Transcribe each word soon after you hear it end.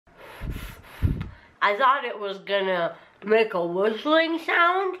I thought it was gonna make a whistling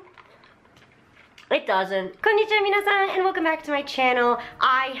sound. It doesn't. Konnichiwa minasan, and welcome back to my channel.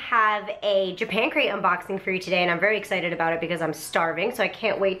 I have a Japan crate unboxing for you today, and I'm very excited about it because I'm starving, so I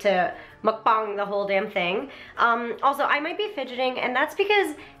can't wait to mukbang the whole damn thing. Also, I might be fidgeting, and that's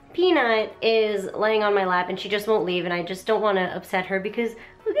because Peanut is laying on my lap and she just won't leave, and I just don't want to upset her because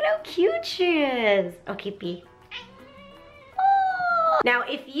look at how cute she is. Okay, P. Now,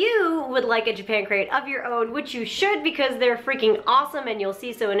 if you would like a Japan crate of your own, which you should because they're freaking awesome and you'll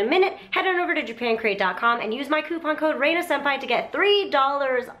see so in a minute, head on over to japancrate.com and use my coupon code REINASENPAI to get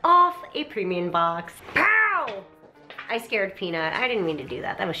 $3 off a premium box. Pow! I scared Peanut. I didn't mean to do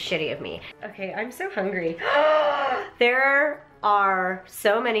that. That was shitty of me. Okay, I'm so hungry. There are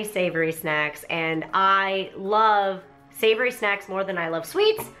so many savory snacks and I love savory snacks more than I love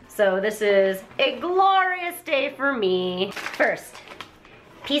sweets, so this is a glorious day for me. First,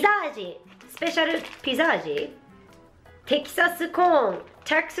 pizza aji, special pizza aji,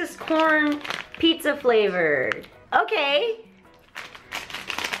 Texas corn pizza flavored. Okay,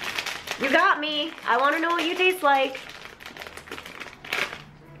 you got me. I want to know what you taste like.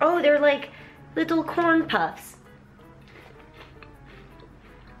 Oh, they're like little corn puffs.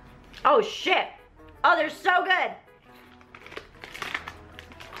 Oh shit. Oh, they're so good.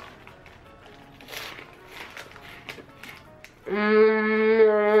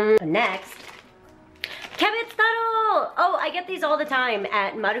 Next, Kebetsu-taro! Oh, I get these all the time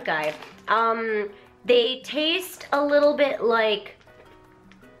at Marukai. They taste a little bit like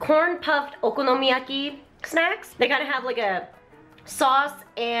corn puffed okonomiyaki snacks. They kind of have like a sauce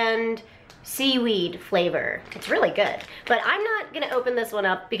and seaweed flavor. It's really good. But I'm not gonna open this one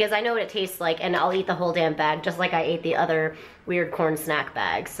up because I know what it tastes like and I'll eat the whole damn bag just like I ate the other weird corn snack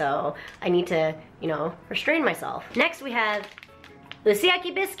bag. So I need to, you know, restrain myself. Next we have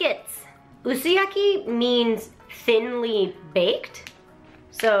usuyaki biscuits. Usuyaki means thinly baked.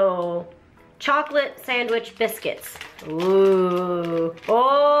 So chocolate sandwich biscuits. Ooh.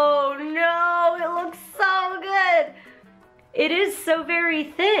 Oh no, it looks so good. It is so very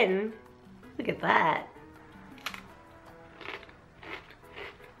thin. Look at that.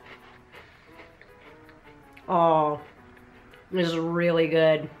 Oh, this is really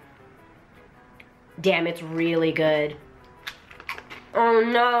good. Damn, it's really good. Oh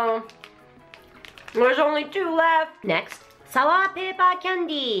no. There's only 2 left. Next, sour paper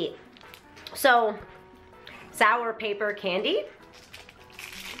candy. So, sour paper candy.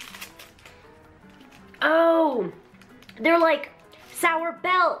 Oh, they're like sour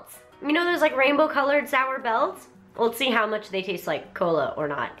belts. You know those like rainbow colored sour belts? Well, let's see how much they taste like cola or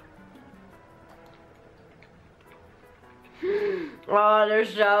not. Oh, they're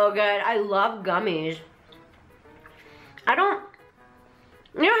so good. I love gummies. You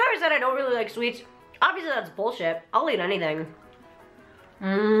know how I said I don't really like sweets? Obviously that's bullshit. I'll eat anything.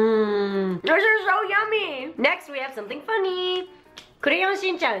 Those are so yummy. Next we have something funny. Crayon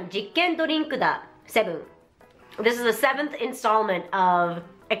Shin-chan Jikken Drink da 7. This is the 7th installment of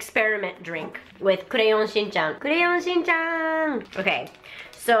experiment drink with Crayon Shin-chan. Crayon Shin-chan! Okay,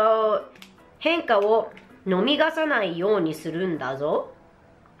 so 変化を飲み出さないようにするんだぞ。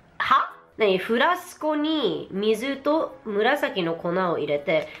は？何？フラスコに水と紫の粉を入れ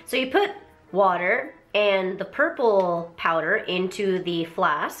て、so you put water and the purple powder into the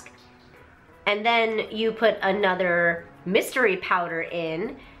flask, and then you put another mystery powder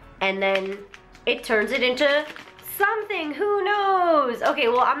in, and then it turns it into something, who knows? Okay,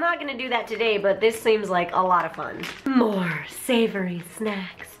 well, I'm not gonna do that today, but this seems like a lot of fun. More savory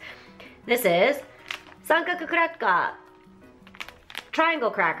snacks. This is Sankaku cracker.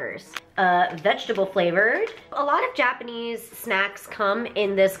 Triangle crackers. Vegetable flavored. A lot of Japanese snacks come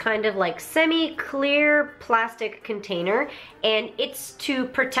in this kind of like semi-clear plastic container, and it's to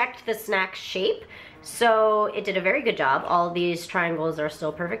protect the snack shape. So it did a very good job. All these triangles are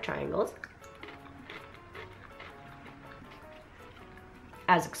still perfect triangles.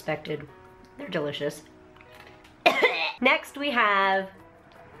 As expected. They're delicious. Next we have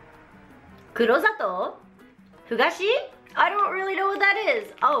Kurosato Fugashi. I don't really know what that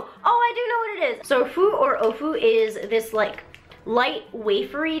is. Oh, I do know what it is. So fu or ofu is this like light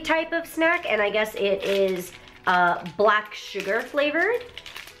wafery type of snack, and I guess it is black sugar flavored.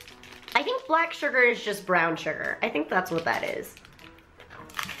 I think black sugar is just brown sugar. I think that's what that is.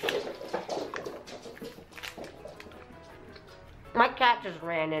 My cat just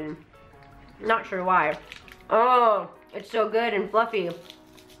ran in. Not sure why. Oh, it's so good and fluffy.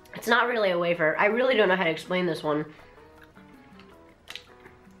 It's not really a wafer. I really don't know how to explain this one.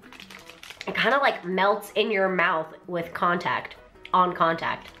 It kind of like melts in your mouth with contact, on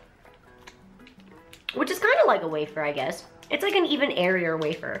contact. which is kind of like a wafer, I guess. It's like an even airier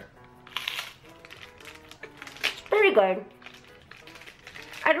wafer. It's pretty good.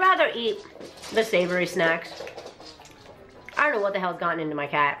 I'd rather eat the savory snacks. I don't know what the hell's gotten into my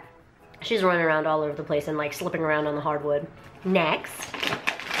cat. She's running around all over the place and like slipping around on the hardwood. Next,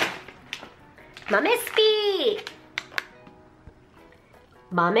 Mamespi.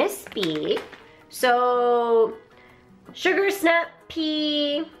 Mamespi. So, sugar snap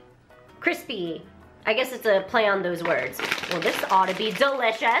pea crispy. I guess it's a play on those words. Well, this ought to be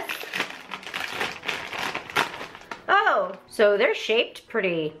delicious. Oh, so they're shaped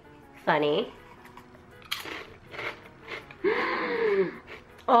pretty funny.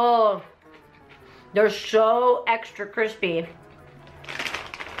 Oh, they're so extra crispy.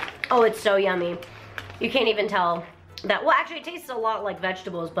 Oh, it's so yummy. You can't even tell that. Well, actually, it tastes a lot like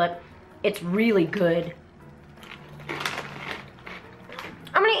vegetables, but it's really good.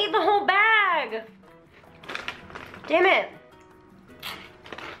 I'm gonna eat the whole bag. Damn it.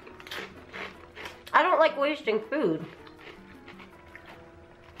 I don't like wasting food.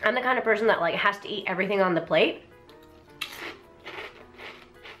 I'm the kind of person that like has to eat everything on the plate.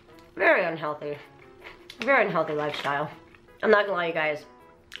 Very unhealthy. Very unhealthy lifestyle. I'm not gonna lie, you guys.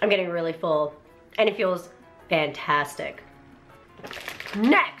 I'm getting really full and it feels fantastic.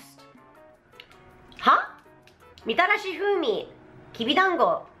 Next. Huh? Mitarashi fumi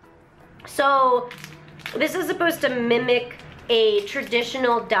kibidango. So this is supposed to mimic a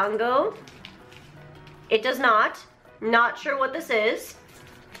traditional dango. It does not. Not sure what this is.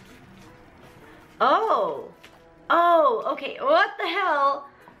 Oh. Oh, okay. What the hell?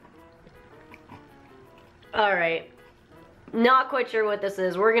 All right. Not quite sure what this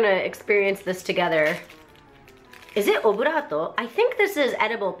is. We're gonna experience this together. Is it oburato? I think this is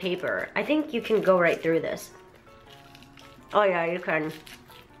edible paper. I think you can go right through this. Oh yeah, you can.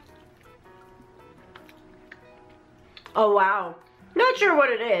 Oh wow. Not sure what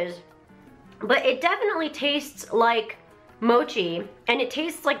it is, but it definitely tastes like mochi, and it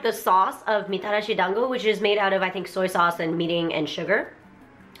tastes like the sauce of mitarashi dango, which is made out of, I think, soy sauce and mirin and sugar.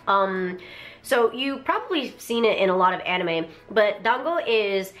 So you've probably seen it in a lot of anime, but dango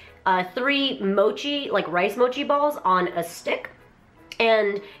is 3 mochi, like rice mochi balls on a stick.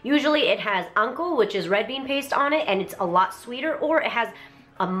 And usually it has anko, which is red bean paste on it, and it's a lot sweeter, or it has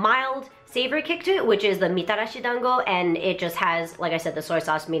a mild savory kick to it, which is the mitarashi dango, and it just has, like I said, the soy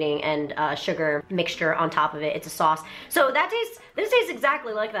sauce, mirin, and sugar mixture on top of it. It's a sauce. So this tastes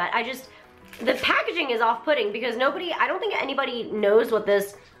exactly like that. The packaging is off-putting because I don't think anybody knows what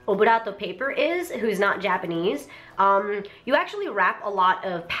this oburato paper is who's not Japanese. You actually wrap a lot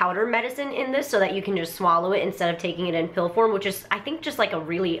of powder medicine in this so that you can just swallow it instead of taking it in pill form, which is, I think, just like a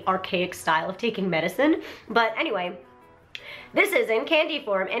really archaic style of taking medicine. But anyway, this is in candy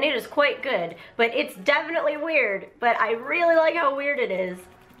form and it is quite good, but it's definitely weird, but I really like how weird it is.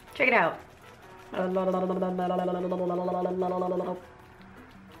 Check it out.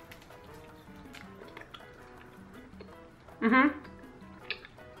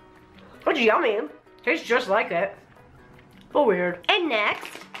 It's yummy. Tastes just like it. But weird. And next,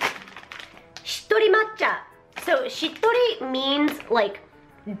 shittori matcha. So shittori means like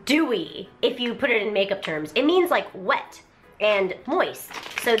dewy, if you put it in makeup terms. It means like wet and moist.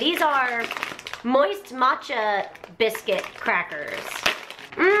 So these are moist matcha biscuit crackers.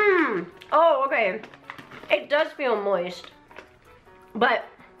 Oh, okay. It does feel moist, but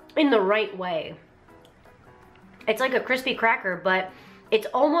in the right way. It's like a crispy cracker, but it's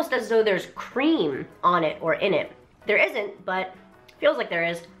almost as though there's cream on it or in it. There isn't, but feels like there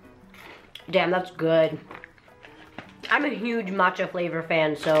is. Damn, that's good. I'm a huge matcha flavor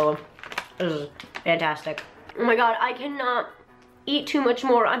fan, so this is fantastic. Oh my god, I cannot eat too much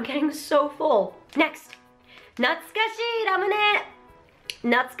more. I'm getting so full. Next, natsukashi ramune.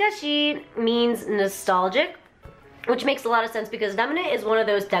 Natsukashi means nostalgic, which makes a lot of sense because ramune is one of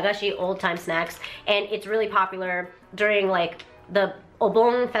those dagashi old-time snacks, and it's really popular during like the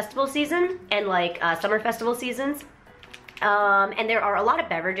Obon festival season and like summer festival seasons. And there are a lot of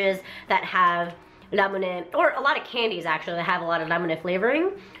beverages that have ramune, or a lot of candies actually that have a lot of ramune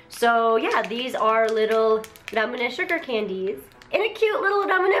flavoring. So yeah, these are little ramune sugar candies in a cute little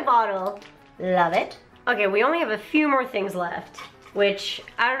ramune bottle. Love it. Okay, we only have a few more things left, which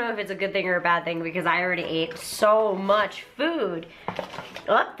I don't know if it's a good thing or a bad thing because I already ate so much food.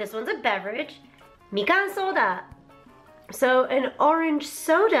 Oh, this one's a beverage. Mikan soda. So an orange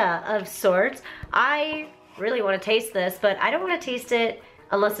soda of sorts. I really want to taste this, but I don't want to taste it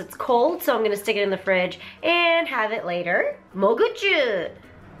unless it's cold, so I'm going to stick it in the fridge and have it later. Moguchu,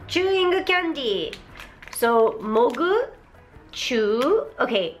 chewing candy. So mogu, chew.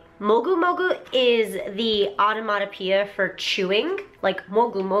 Okay, Mogu mogu is the onomatopoeia for chewing, like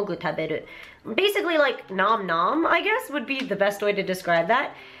mogu mogu taberu. Basically like nom nom, I guess, would be the best way to describe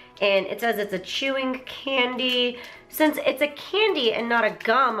that. And it says it's a chewing candy. Since it's a candy and not a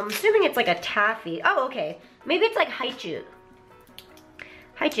gum, I'm assuming it's like a taffy. Oh, okay. Maybe it's like haichu.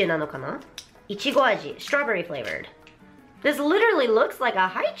 Haichu nano kana? Ichigo aji, strawberry flavored. This literally looks like a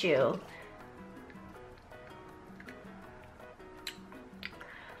haichu.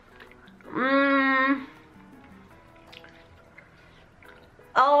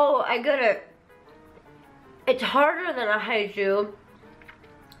 Oh, I get it. It's harder than a haichu,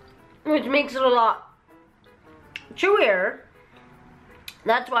 which makes it a lot chewier.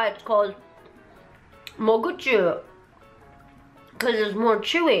 That's why it's called moguchu, because it's more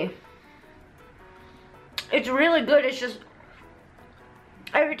chewy. It's really good. It's just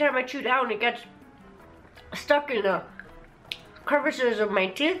every time I chew down, it gets stuck in the crevices of my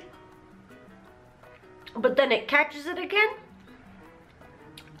teeth, but then it catches it again,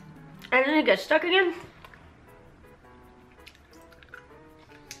 and then it gets stuck again.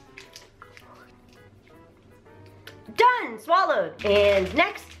 Done! Swallowed! And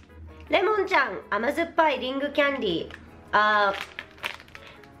next, Lemon-chan, amazuppai ring candy.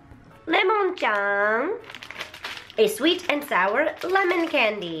 Lemon-chan, a sweet and sour lemon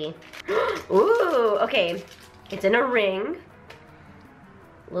candy. Ooh, okay. It's in a ring.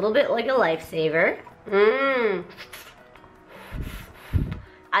 A little bit like a lifesaver.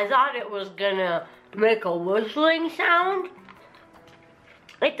 I thought it was gonna make a whistling sound.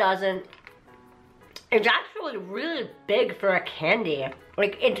 It doesn't. It's actually really big for a candy.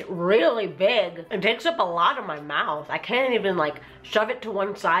 Like, it's really big. It takes up a lot of my mouth. I can't even like shove it to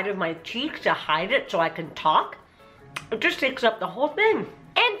one side of my cheek to hide it so I can talk. It just takes up the whole thing.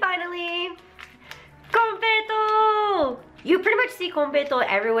 And finally, konpeito! You pretty much see konpeito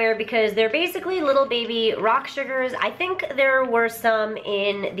everywhere because they're basically little baby rock sugars. I think there were some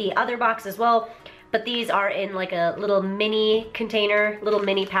in the other box as well, but these are in like a little mini container, little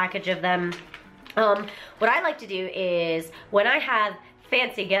mini package of them. What I like to do is when I have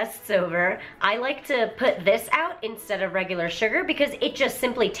fancy guests over, I like to put this out instead of regular sugar because it just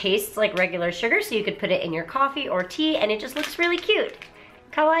simply tastes like regular sugar, so you could put it in your coffee or tea and it just looks really cute.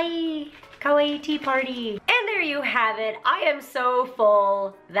 Kawaii! Kawaii tea party. And there you have it. I am so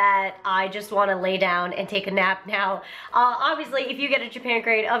full that I just want to lay down and take a nap now. Obviously, if you get a Japan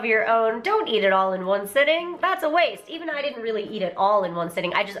crate of your own, don't eat it all in one sitting. That's a waste. Even I didn't really eat it all in one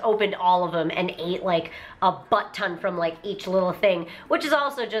sitting. I just opened all of them and ate like a butt ton from like each little thing, which is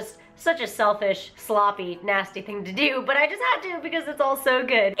also just such a selfish, sloppy, nasty thing to do, but I just had to because it's all so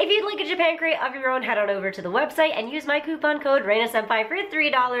good. If you'd like a Japan crate of your own, head on over to the website and use my coupon code REINASENPAI for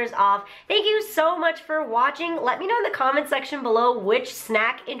 $3 off. Thank you so much for watching. Let me know in the comment section below which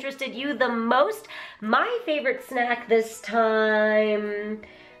snack interested you the most. My favorite snack this time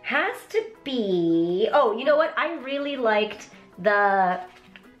has to be, oh, you know what? I really liked the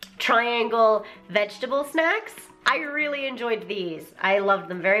triangle vegetable snacks. I really enjoyed these. I loved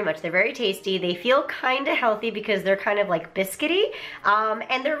them very much. They're very tasty. They feel kind of healthy because they're kind of like biscuity.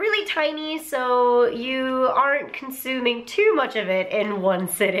 And they're really tiny, so you aren't consuming too much of it in one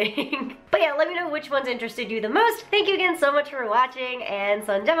sitting. But yeah, let me know which ones interested you the most. Thank you again so much for watching, and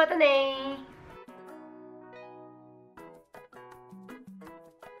sonja mata ne!